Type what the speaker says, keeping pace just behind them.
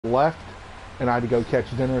left, and I had to go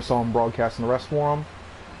catch dinner, so I'm broadcasting the rest for him.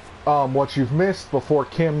 What you've missed before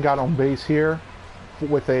Kim got on base here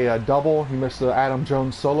with a double, he missed the Adam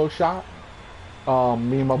Jones solo shot.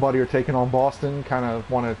 Me and my buddy are taking on Boston, kind of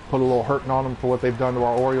want to put a little hurting on them for what they've done to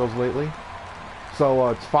our Orioles lately. So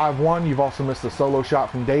it's 5-1. You've also missed a solo shot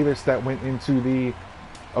from Davis that went into the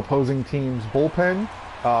opposing team's bullpen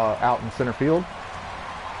out in center field.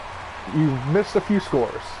 You've missed a few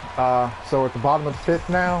scores. So we're at the bottom of the fifth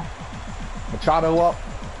now. Machado up,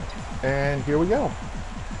 and here we go.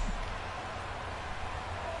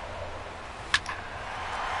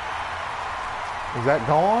 Is that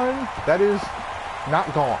gone? That is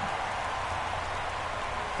not gone.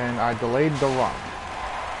 And I delayed the run.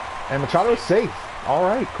 And Machado is safe. All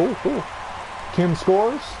right, cool. Kim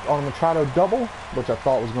scores on a Machado double, which I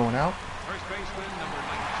thought was going out.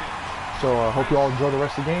 So I hope you all enjoy the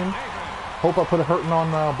rest of the game. Hope I put a hurting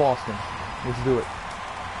on Boston. Let's do it.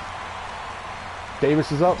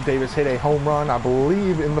 Davis is up. Davis hit a home run, I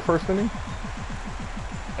believe, in the first inning.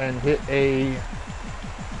 And hit a, I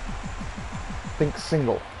think,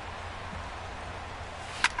 single.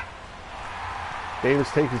 Davis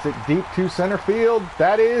takes it deep to center field.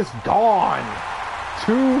 That is gone.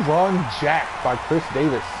 2-run jack by Chris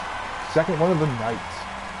Davis. Second one of the night.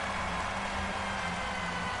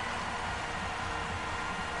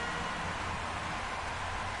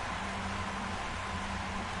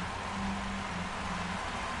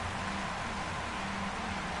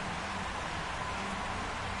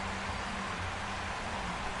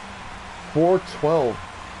 .412.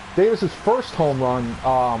 Davis's first home run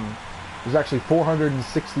was actually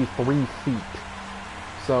 463 feet.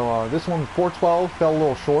 So this one, 412, fell a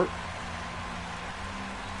little short.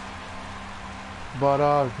 But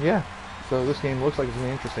yeah, so this game looks like it's going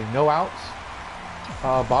to be interesting. No outs.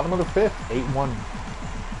 Bottom of the fifth, 8-1.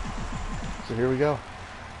 So here we go.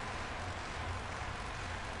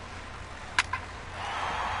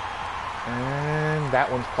 And that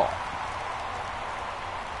one's caught.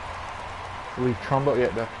 I believe Trumbo, yeah,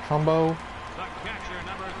 that's Trumbo.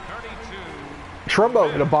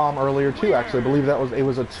 Trumbo hit a bomb earlier too, actually. I believe it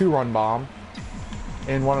was a 2-run bomb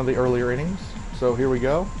in one of the earlier innings. So here we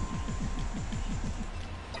go.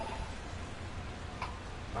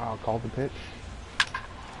 I'll call the pitch.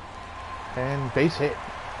 And base hit.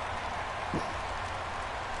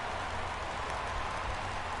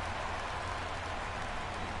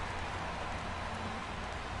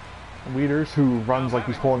 Wieters, who runs like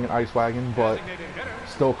he's pulling an ice wagon, but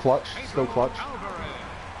still clutch.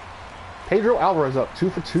 Pedro Alvarez up 2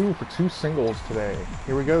 for 2 for 2 singles today.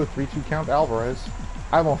 Here we go, 3-2 count Alvarez.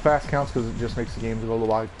 I have on fast counts because it just makes the game go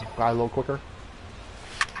by a little quicker.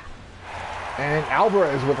 And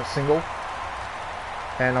Alvarez with a single.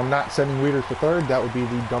 And I'm not sending Wieters to third. That would be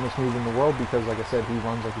the dumbest move in the world because, like I said, he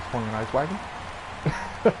runs like he's pulling an ice wagon.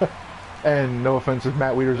 And no offense if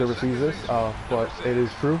Matt Wieters ever sees this, but it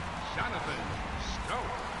is true.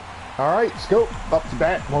 All right, Scope up to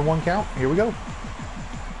bat, 1-1 count. Here we go.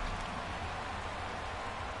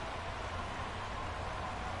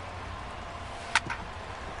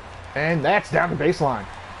 And that's down the baseline.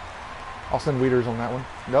 I'll send Wieters on that one.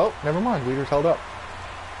 Nope, never mind. Wieters held up.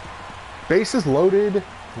 Bases loaded,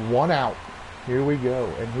 1 out. Here we go.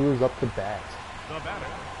 And who is up to bat? The batter,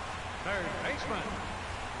 third baseman,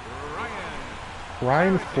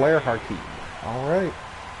 Ryan Flaherty. All right.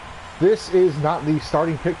 This is not the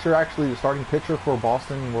starting pitcher. Actually, the starting pitcher for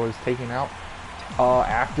Boston was taken out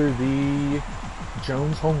after the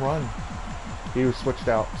Jones home run. He was switched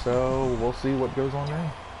out. So we'll see what goes on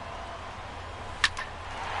now.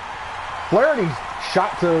 Flaherty's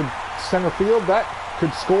shot to center field. That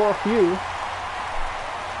could score a few.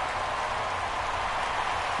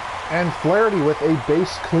 And Flaherty with a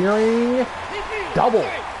base clearing double.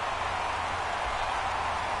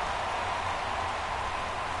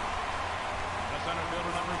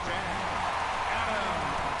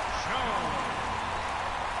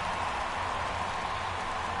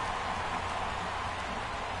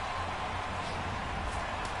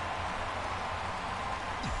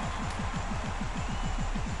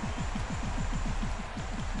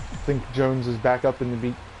 I think Jones is back up in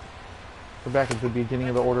the we're back at the beginning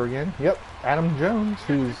of the order again. Yep, Adam Jones,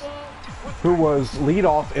 who was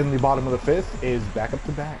leadoff in the bottom of the fifth, is back up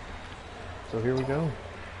to bat. So here we go.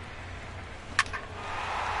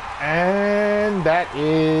 And that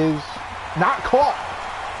is not caught.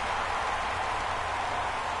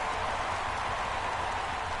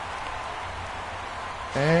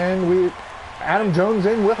 And Adam Jones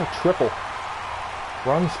in with a triple.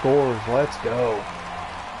 Run scores. Let's go.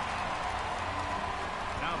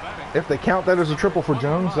 If they count that as a triple for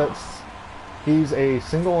Jones, that's He's a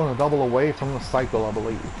single and a double away from the cycle, I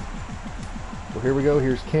believe. So here we go.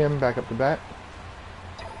 Here's Kim back up to bat.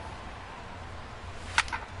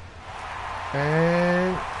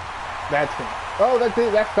 And that's gonna, oh,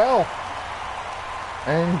 that fell.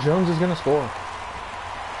 And Jones is gonna score.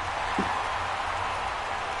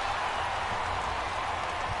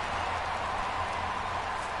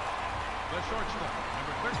 The shortstop,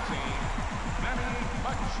 number 13, Manny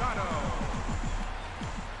Machado.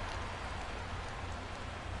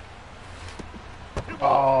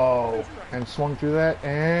 Oh, and swung through that,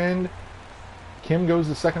 and Kim goes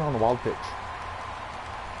to second on the wild pitch.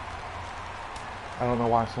 I don't know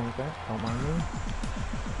why I swung at that. Don't mind me.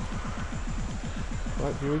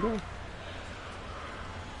 But here we go.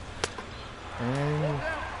 And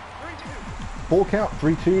full count,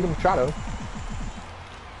 3-2 to Machado.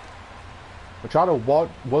 Machado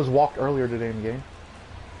was walked earlier today in the game.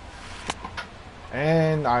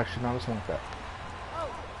 And I should not have swung at that.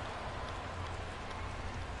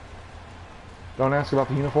 Don't ask about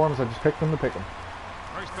the uniforms, I just picked them to pick them.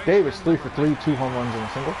 Davis, 3 for 3, 2 home runs and a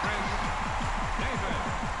single.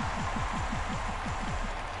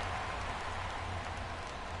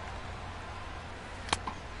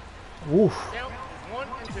 Woof.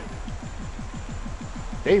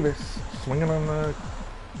 Davis swinging on the,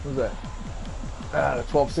 what was that? The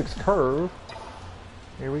 12-6 curve.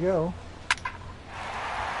 Here we go.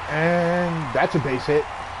 And that's a base hit.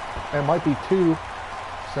 That might be 2.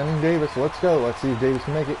 Sending Davis. Let's go. Let's see if Davis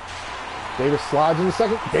can make it. Davis slides in the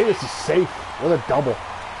second. Davis is safe with a double.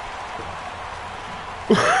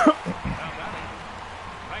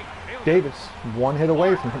 Davis, 1 hit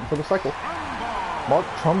away from hitting for the cycle. Mark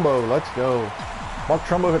Trumbo, let's go. Mark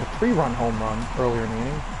Trumbo hit a 3-run home run earlier in the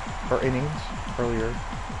inning. Or innings. Earlier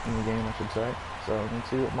in the game, I should say. So let's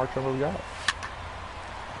see what Mark Trumbo got.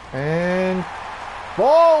 And...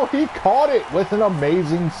 oh, he caught it with an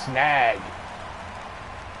amazing snag.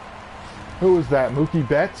 Who was that? Mookie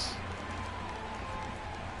Betts?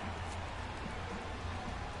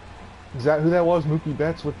 Is that who that was? Mookie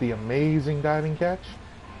Betts with the amazing diving catch?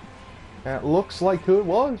 That looks like who it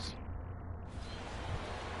was.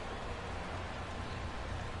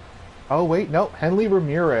 Oh, wait, no. Henley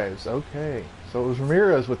Ramirez. Okay. So it was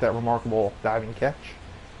Ramirez with that remarkable diving catch.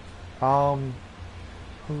 Who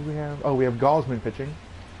do we have? Oh, we have Gausman pitching.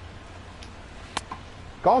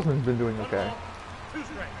 Gausman's been doing okay.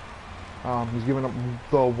 He's given up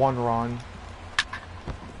the 1 run,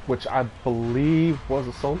 which I believe was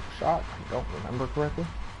a solo shot. I don't remember correctly.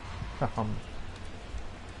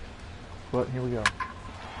 But here we go.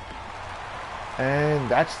 And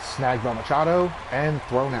that's snagged by Machado and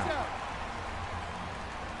thrown out.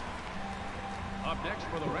 Up next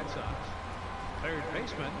for the Red Sox, third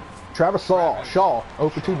baseman Travis Shaw, 0 for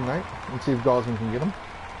 2 tonight. Let's see if Gausman can get him.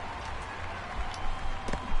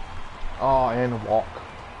 Oh, and a walk.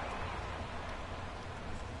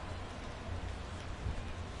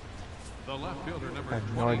 The left fielder, number I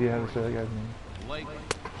have no idea how to say that guy's name. Blake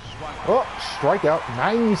Swat. Oh, strikeout.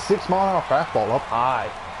 96-mile-an-hour fastball up high.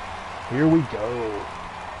 Here we go.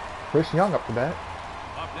 Chris Young up to bat.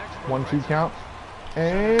 Up next for 1-2 the Red count. Sox,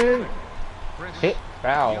 And Chris hit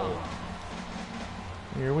foul. Young.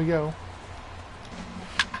 Here we go.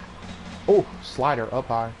 Oh, slider up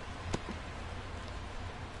high.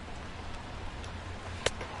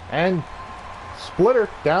 And splitter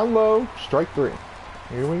down low, strike 3.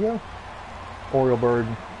 Here we go. Oriole Bird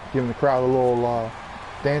giving the crowd a little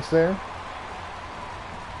dance there.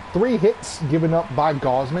 3 hits given up by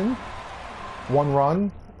Gausman. 1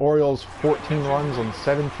 run. Orioles 14 runs on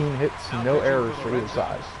 17 hits, no errors for either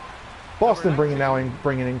side. Boston bringing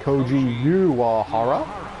in Koji Uehara,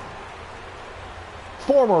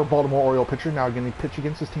 former Baltimore Oriole pitcher, now going to pitch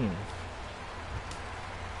against his team.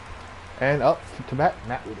 And up to bat,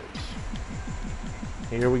 Matt Wieters.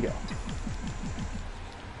 Here we go.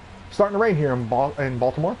 Starting to rain here in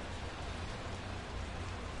Baltimore.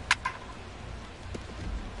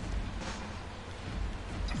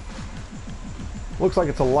 Looks like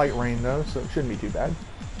it's a light rain though, so it shouldn't be too bad.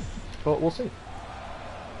 But we'll see.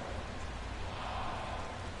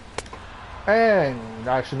 And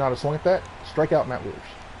I should not have swung at that. Strikeout, Matt Wieters.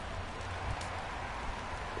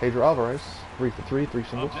 Pedro Alvarez, 3 for 3, 3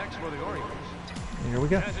 singles. Up next for the Orioles, And here we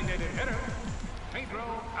go. designated hitter, Pedro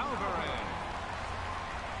Alvarez.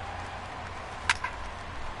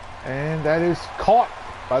 And that is caught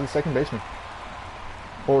by the second baseman.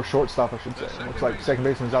 Or shortstop, I should say. Looks like second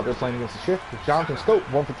baseman's out there playing against the shift. Jonathan Scope,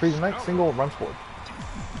 1 for 3 tonight, single, run scored.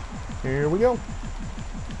 Here we go.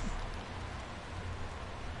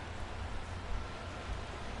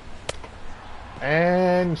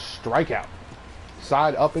 And strikeout.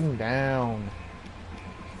 Side up and down.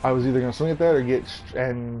 I was either going to swing at that or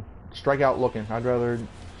and strike out looking. I'd rather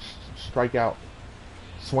strike out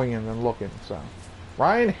swinging than looking. So,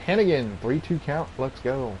 Ryan Hennigan, 3-2 count. Let's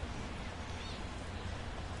go.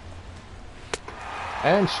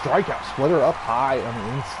 And strikeout. Splitter up high on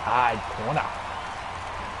the inside corner.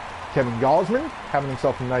 Kevin Gausman having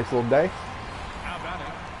himself a nice little day. Now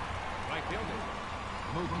batting, right fielder,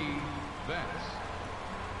 Mookie Betts.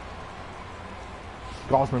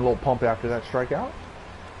 Gausman a little pump after that strikeout.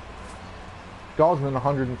 Gausman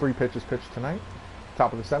 103 pitches pitched tonight.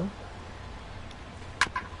 Top of the 7th.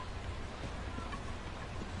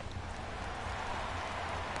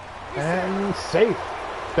 And safe.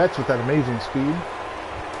 Betts with that amazing speed.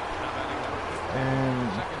 And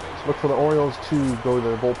look for the Orioles to go to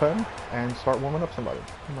their bullpen and start warming up somebody.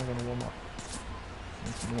 Who am I going to warm up?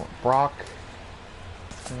 Brock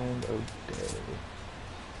and O'Day.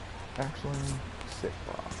 Actually, sick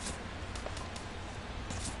Brock.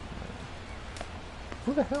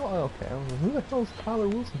 Who the hell? Oh, okay, who the hell is Tyler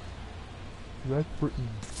Wilson? That's Britton.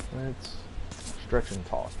 That's stretch and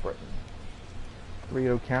toss Britton.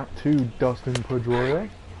 3-0 count to Dustin Pedroia.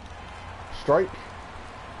 Strike.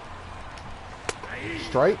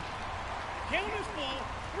 Strike. Count is ball,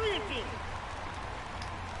 3-2.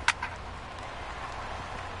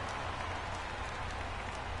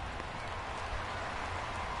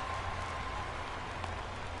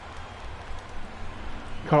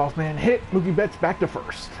 Cutoff man hit. Mookie Betts back to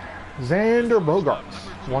first. Xander Bogaerts.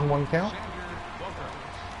 1-1 count.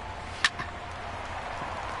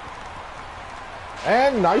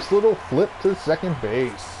 And nice little flip to second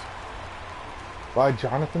base by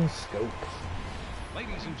Jonathan Schoop.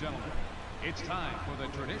 Ladies and gentlemen, it's time for the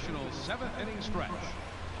traditional 7th inning stretch.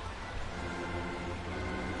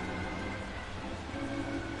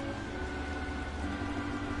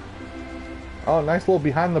 Oh, nice little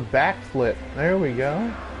behind the back flip. There we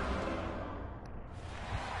go.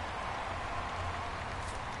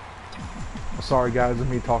 Sorry guys, with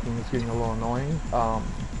me talking is getting a little annoying.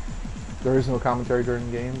 There is no commentary during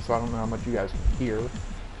the game, so I don't know how much you guys can hear.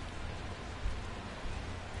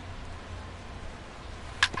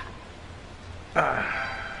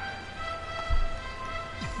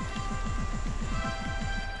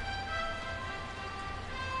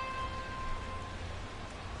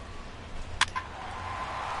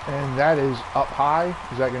 And that is up high.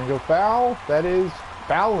 Is that going to go foul? That is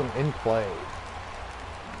foul and in play.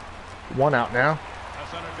 1 out now. The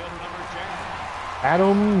center fielder, number 10.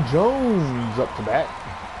 Adam Jones up to bat.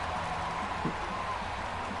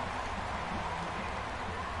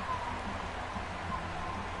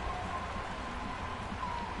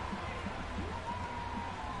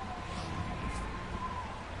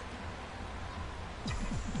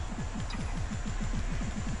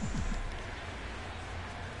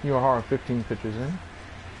 Uehara 15 pitches in.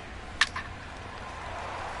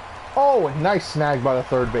 Oh, a nice snag by the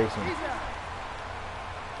third baseman.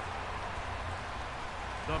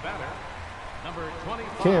 The batter, number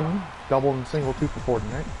 25. Kim, double and single, 2 for 4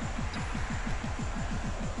 tonight.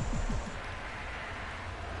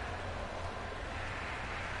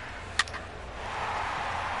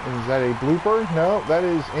 Is that a blooper? No, that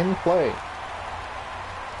is in play.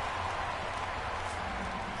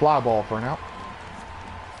 Fly ball for an out.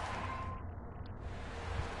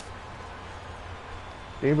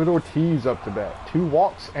 David Ortiz up to bat. 2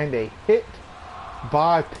 walks and a hit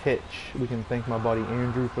by pitch. We can thank my buddy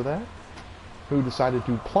Andrew for that, who decided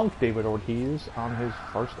to plunk David Ortiz on his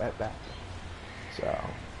first at-bat. So,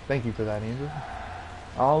 thank you for that, Andrew.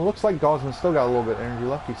 Looks like Gausman still got a little bit of energy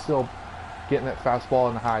left. He's still getting that fastball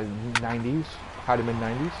in the high 90s, high to mid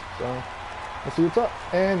 90s. So, let's see what's up.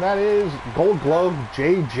 And that is Gold Glove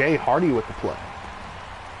J.J. Hardy with the play.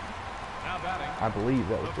 Now batting, I believe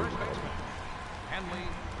that was the J.J. first Hardy. baseman, Henley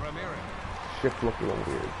Ramirez. Shift looked a little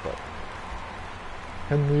weird, but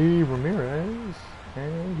Henley Ramirez,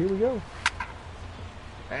 and here we go.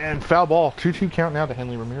 And foul ball, 2-2 count now to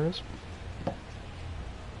Henley Ramirez.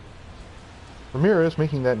 Ramirez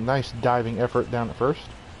making that nice diving effort down at first.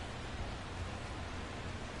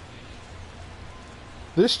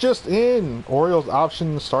 This just in, Orioles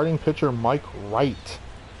option starting pitcher Mike Wright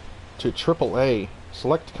to AAA.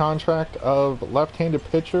 Select contract of left-handed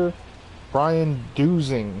pitcher Brian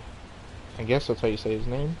Dewsing. I guess that's how you say his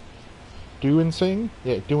name. Duensing?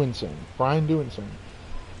 Yeah, Duensing. Brian Duensing.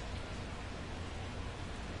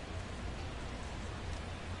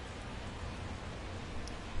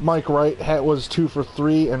 Mike Wright was 2 for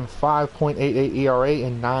 3 and 5.88 ERA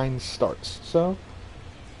in 9 starts. So,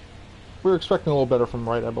 we're expecting a little better from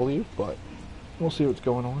Wright, I believe, but we'll see what's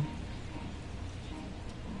going on.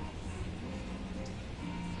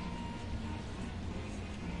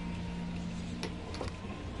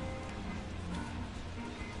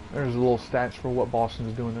 There's a little stats for what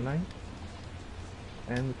Boston's doing tonight.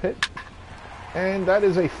 And the pitch. And that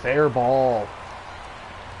is a fair ball.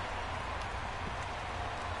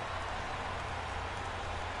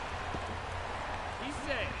 He's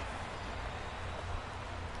safe.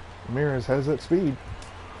 Ramirez has that speed.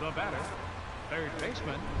 The batter, third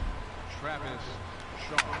baseman, Travis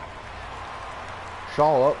Shaw.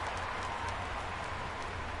 Shaw up.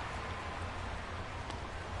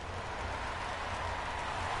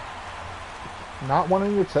 Not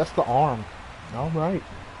wanting to test the arm. All right.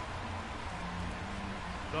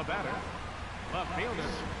 The batter, left fielder,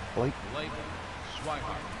 Blake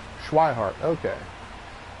Swihart. Schweihart. Okay.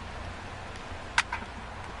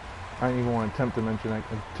 I didn't even want to attempt to mention that,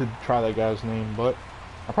 to try that guy's name, but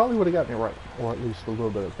I probably would have gotten it right, or at least a little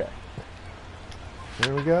bit okay.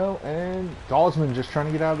 There we go, and Gausman just trying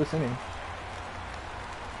to get out of this inning.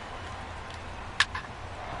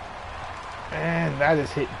 And that is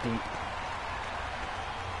hit deep.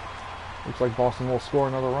 Looks like Boston will score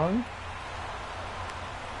another run.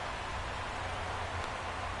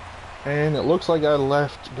 And it looks like I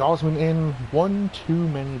left Gausman in one too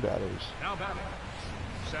many batters. Now batting,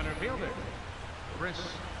 center fielder, Chris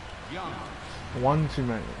Young. One too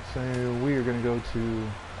many. So we are going to go to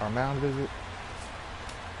our mound visit.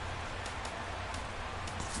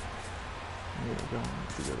 We are going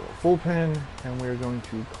to go to a bullpen, and we are going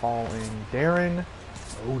to call in Darren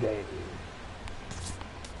O'Day.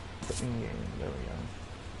 In game. There we go.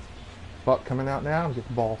 Buck coming out now. Get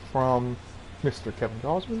the ball from Mr. Kevin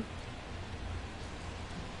Gausman.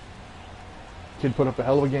 Kid put up a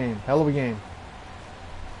hell of a game. Hell of a game.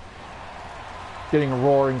 Getting a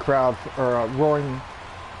roaring crowd, or a roaring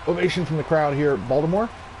ovation from the crowd here at Baltimore.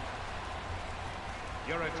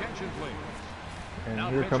 Your attention, please. And Now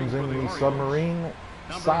here comes in the submarine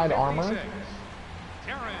Number side 56, armor,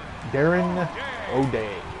 Darren Darren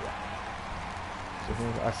O'Day. So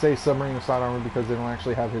I say submarine side armor because they don't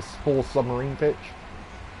actually have his full submarine pitch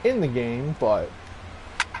in the game, but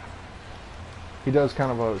he does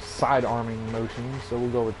kind of a side arming motion, so we'll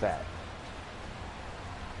go with that.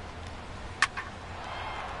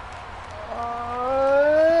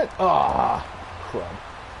 Crud.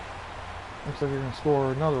 Looks like you're going to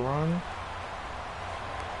score another run.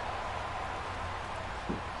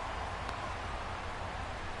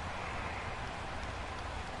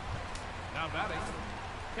 Now batting,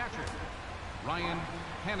 catcher, Ryan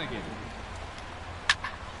Hannigan.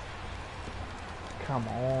 Come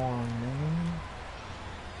on, man.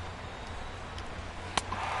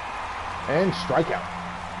 And strikeout.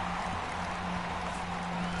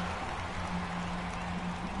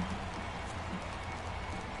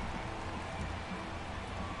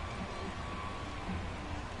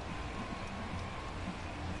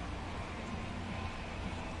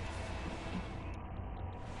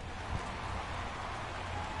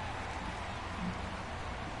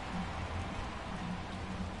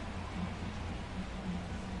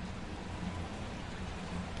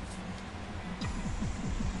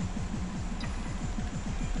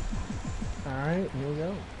 Alright, here we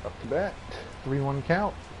go. Up to bat. 3-1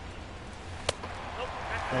 count.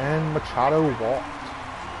 And Machado walked.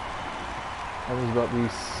 That was about the,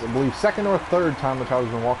 I believe, second or third time Machado's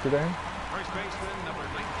been walked today. First baseman, number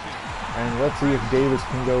 19. And let's see if Davis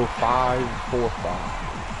can go 5-4-5.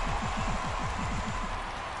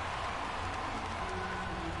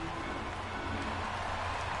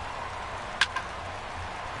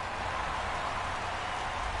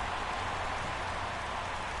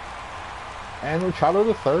 And Machado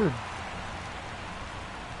to third.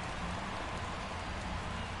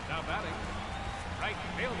 Now batting, right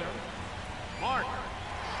fielder, Mark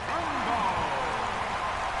Trumbo.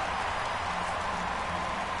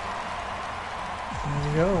 There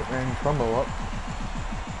we go, and Trumbo up.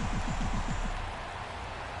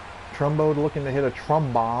 Trumbo looking to hit a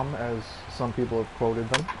Trum bomb, as some people have quoted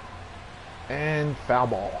them. And foul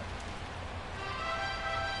ball.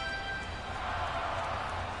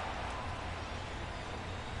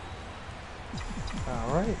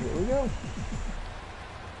 Alright, here we go.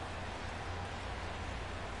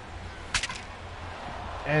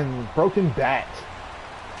 And broken bat.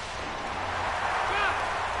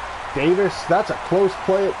 Davis, that's a close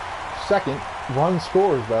play at second. Run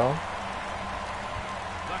scores, though.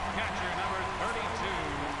 The catcher, number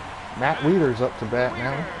 32. Matt Wieters up to bat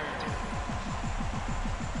now.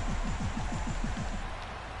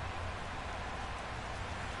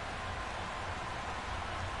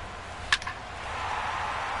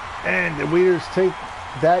 And did Wieters take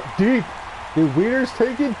that deep? Did Wieters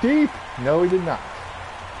take it deep? No, he did not.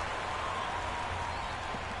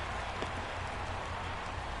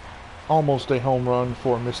 Almost a home run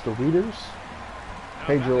for Mr. Readers.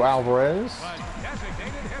 Pedro Alvarez. But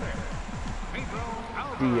designated hitter, Pedro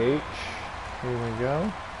Alvarez. DH. Here we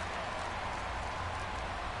go.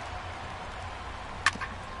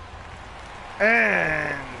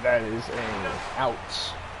 And that is a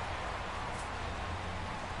out.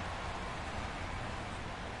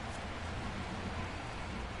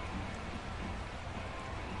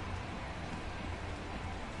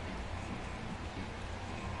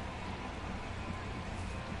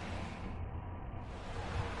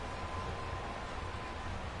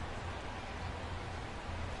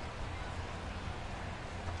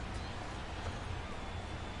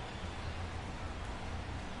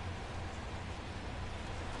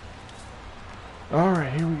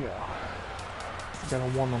 Alright, here we go.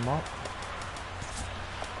 Gotta warm them up.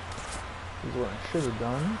 This is what I should have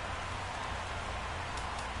done.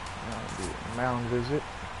 Now do a mound visit.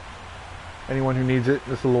 Anyone who needs it,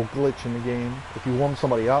 there's a little glitch in the game. If you warm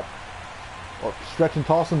somebody up, or stretch and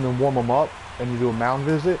toss them, then warm them up, and you do a mound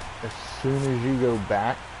visit, as soon as you go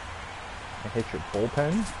back and hit your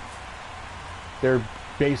bullpen, they're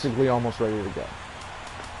basically almost ready to go.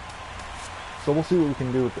 So we'll see what we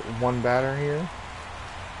can do with one batter here.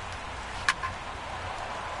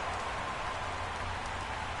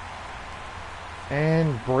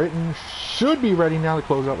 And Britton should be ready now to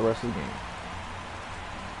close out the rest of the game.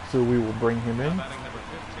 So we will bring him in. Batting number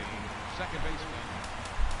 15, second baseman.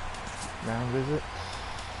 Mound visit.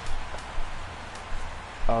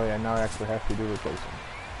 Oh yeah, now I actually have to do replace him.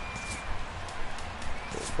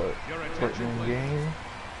 So we'll put Britton in game.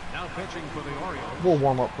 Now pitching for the Orioles. We'll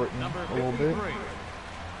warm up Britton Number a little 53, bit.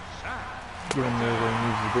 Sack. Get him there where he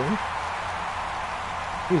needs to be.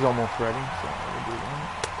 He's almost ready, so we'll do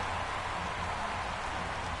that.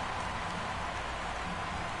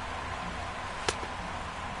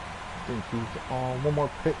 I think he's on one more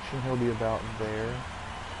pitch and he'll be about there.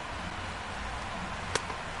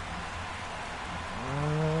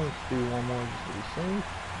 Let's do one more just to be safe.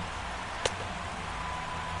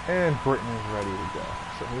 And Britton is ready to go.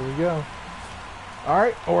 So here we go.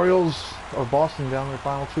 Alright, Orioles or Boston down to their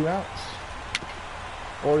final 2 outs.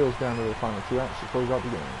 Orioles down to their final 2 outs to close out the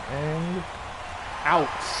game. And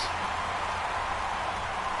outs.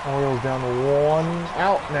 Orioles down to 1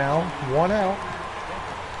 out now. 1 out.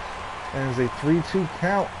 And it's a 3-2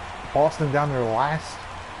 count. Boston down their last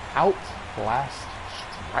out, last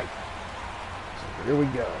strike. So here we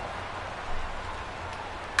go.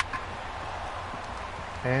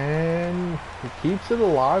 And he keeps it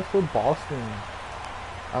alive for Boston.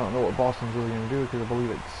 I don't know what Boston's really going to do because I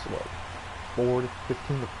believe it's, what,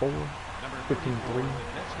 15 to 4?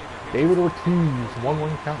 15-3. David Ortiz.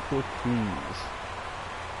 1-1 count to Ortiz.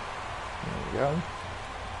 There we go.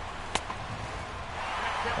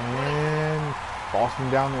 And Boston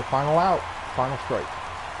down their final out. Final strike.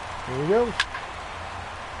 Here we go.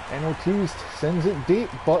 And Ortiz sends it deep,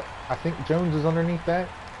 but I think Jones is underneath that.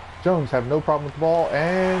 Jones have no problem with the ball,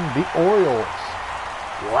 and the Orioles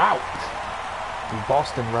rout the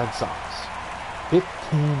Boston Red Sox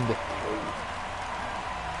 15-3.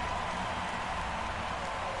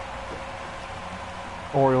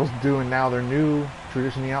 Orioles doing now their new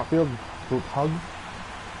tradition in the outfield, group hug.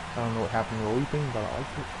 I don't know what happened to the leaping, but I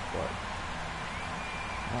like it. But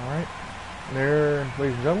all right, there,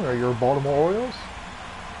 ladies and gentlemen, are your Baltimore Orioles.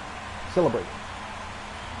 Celebrate.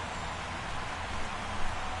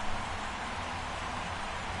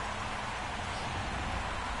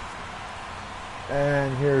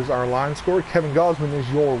 And here's our line score. Kevin Gausman is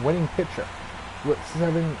your winning pitcher with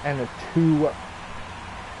 7 2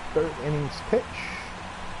 third innings pitch.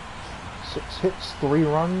 6 hits, 3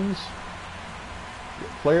 runs. Your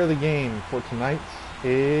player of the game for tonight,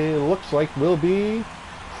 it looks like will be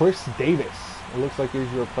Chris Davis. It looks like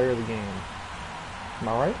he's your player of the game. Am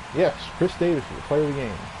I right? Yes, Chris Davis is the player of the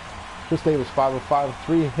game. Chris Davis, 5 of 5,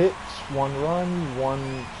 3 hits, 1 run,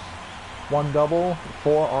 1 double,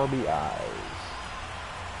 4 RBIs.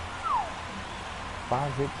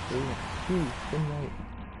 5 hits, 3 runs. Good night.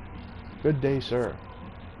 Good day, sir.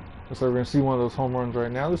 Looks like we're going to see one of those home runs right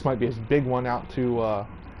now. This might be his big one out to,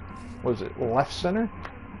 what is it, left center?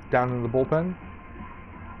 Down in the bullpen.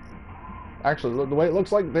 Actually, the way it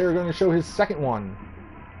looks like they're going to show his second one.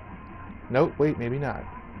 Nope, wait, maybe not.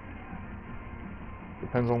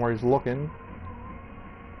 Depends on where he's looking.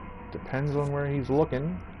 Depends on where he's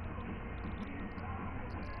looking.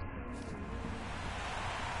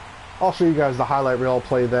 I'll show you guys the highlight reel. I'll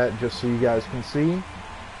play that just so you guys can see.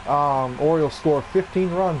 Orioles score 15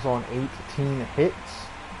 runs on 18 hits.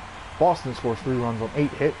 Boston scores 3 runs on 8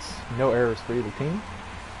 hits. No errors for either team.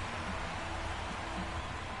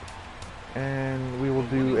 and we will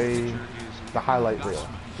do the highlight reel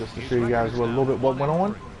just to show you guys a little bit what went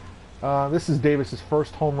on. This is Davis's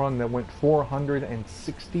first home run that went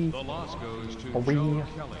 463 The loss goes to Joe Kelly.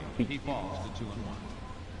 He feet. falls to 2-1.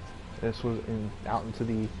 This was out into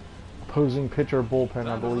the opposing pitcher bullpen,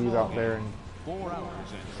 I believe, out there in 4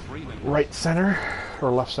 hours and 3 minutes. right center or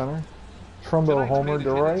left center. Trumbo homer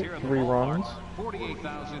to right, 3 runs.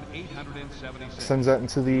 48,876. Sends that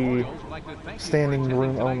into the standing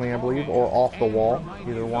room only, I believe, or off the wall,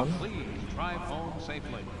 either one. Please drive home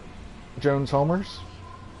safely. Jones homers.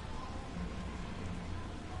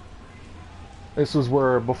 This was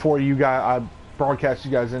where, before you guys, I broadcast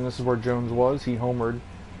you guys in, this is where Jones was. He homered.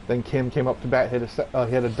 Then Kim came up to bat, hit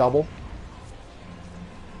a double.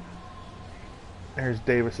 There's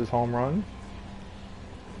Davis's home run.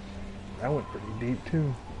 That went pretty deep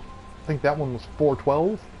too. I think that one was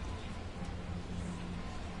 412.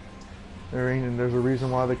 There's a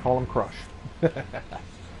reason why they call him Crush.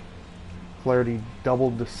 Flaherty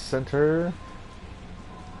doubled to center.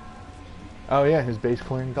 Oh yeah, his base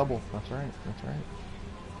clearing double. That's right. That's right.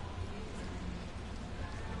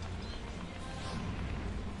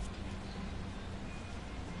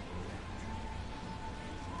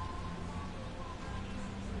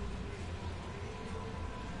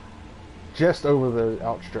 Just over the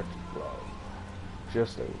outstretched glove.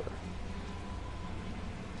 Just over.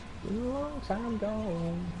 A long time ago.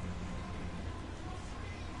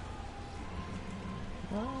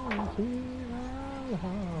 Home.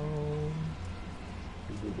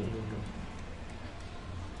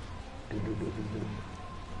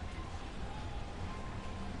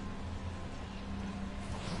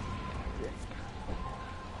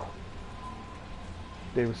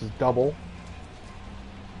 Davis's double.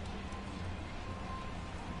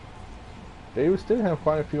 Davis did have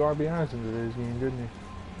quite a few RBIs in today's game, didn't he?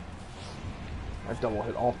 That double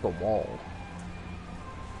hit off the wall.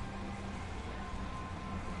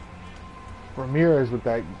 Ramirez with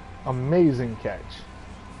that amazing catch.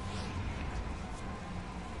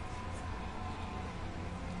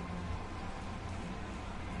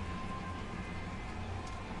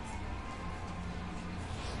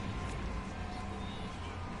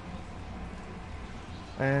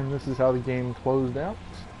 And this is how the game closed out.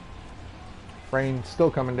 Rain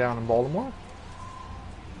still coming down in Baltimore.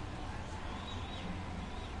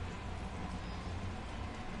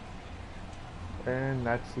 And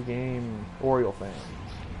that's the game, Oriole fans.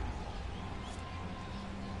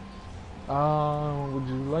 Would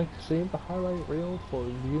you like to save the highlight reel for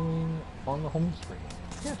viewing on the home screen?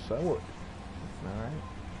 Yes, I would. Alright.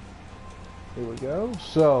 Here we go.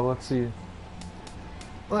 So, let's see.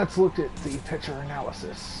 Let's look at the pitcher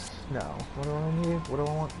analysis. No. What do I need? What do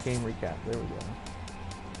I want? Game recap. There we go.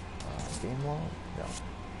 Game log? No.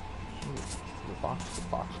 The box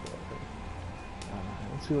score.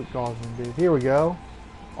 Let's see what Gosman did. Here we go.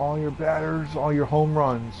 All your batters, all your home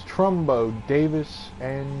runs. Trumbo, Davis,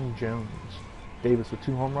 and Jones. Davis with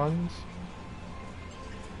 2 home runs.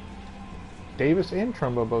 Davis and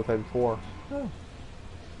Trumbo both had 4. Oh.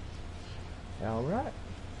 Alright.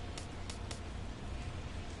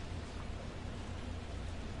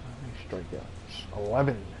 How many strikeouts?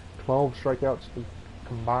 11. 12 strikeouts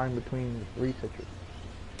combined between the 3 pitchers.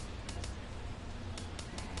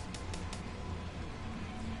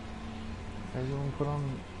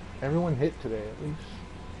 Everyone hit today at least.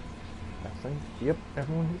 I think. Yep,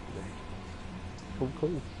 everyone hit today. So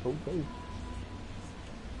close, so close.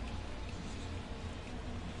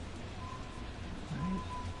 Right.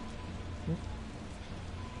 Yep.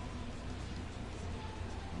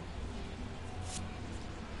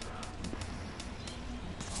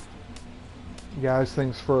 Guys,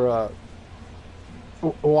 thanks for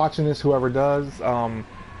watching this, whoever does.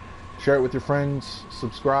 Share it with your friends,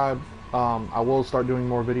 subscribe. I will start doing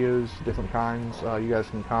more videos, different kinds. You guys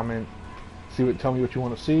can comment, tell me what you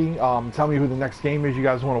want to see. Tell me who the next game is you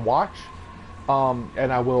guys want to watch,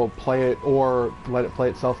 and I will play it or let it play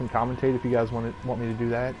itself and commentate if you guys want me to do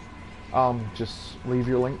that. Just leave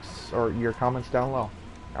your links or your comments down below.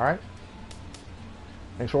 All right.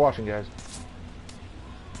 Thanks for watching, guys.